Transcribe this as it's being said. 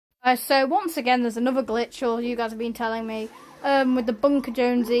So once again, there's another glitch, or you guys have been telling me, with the Bunker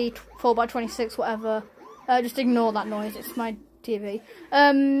Jonesy 4x26, whatever. Just ignore that noise, it's my TV.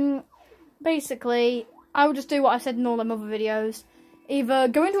 Basically, I will just do what I said in all them other videos. Either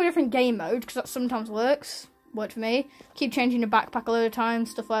go into a different game mode, because that sometimes works. Worked for me. Keep changing your backpack a load of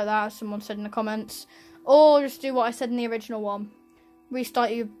times, stuff like that, as someone said in the comments. Or just do what I said in the original one.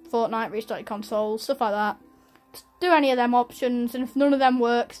 Restart your Fortnite, restart your console, stuff like that. Just do any of them options, and if none of them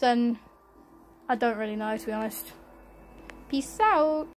works, then I don't really know, to be honest. Peace out.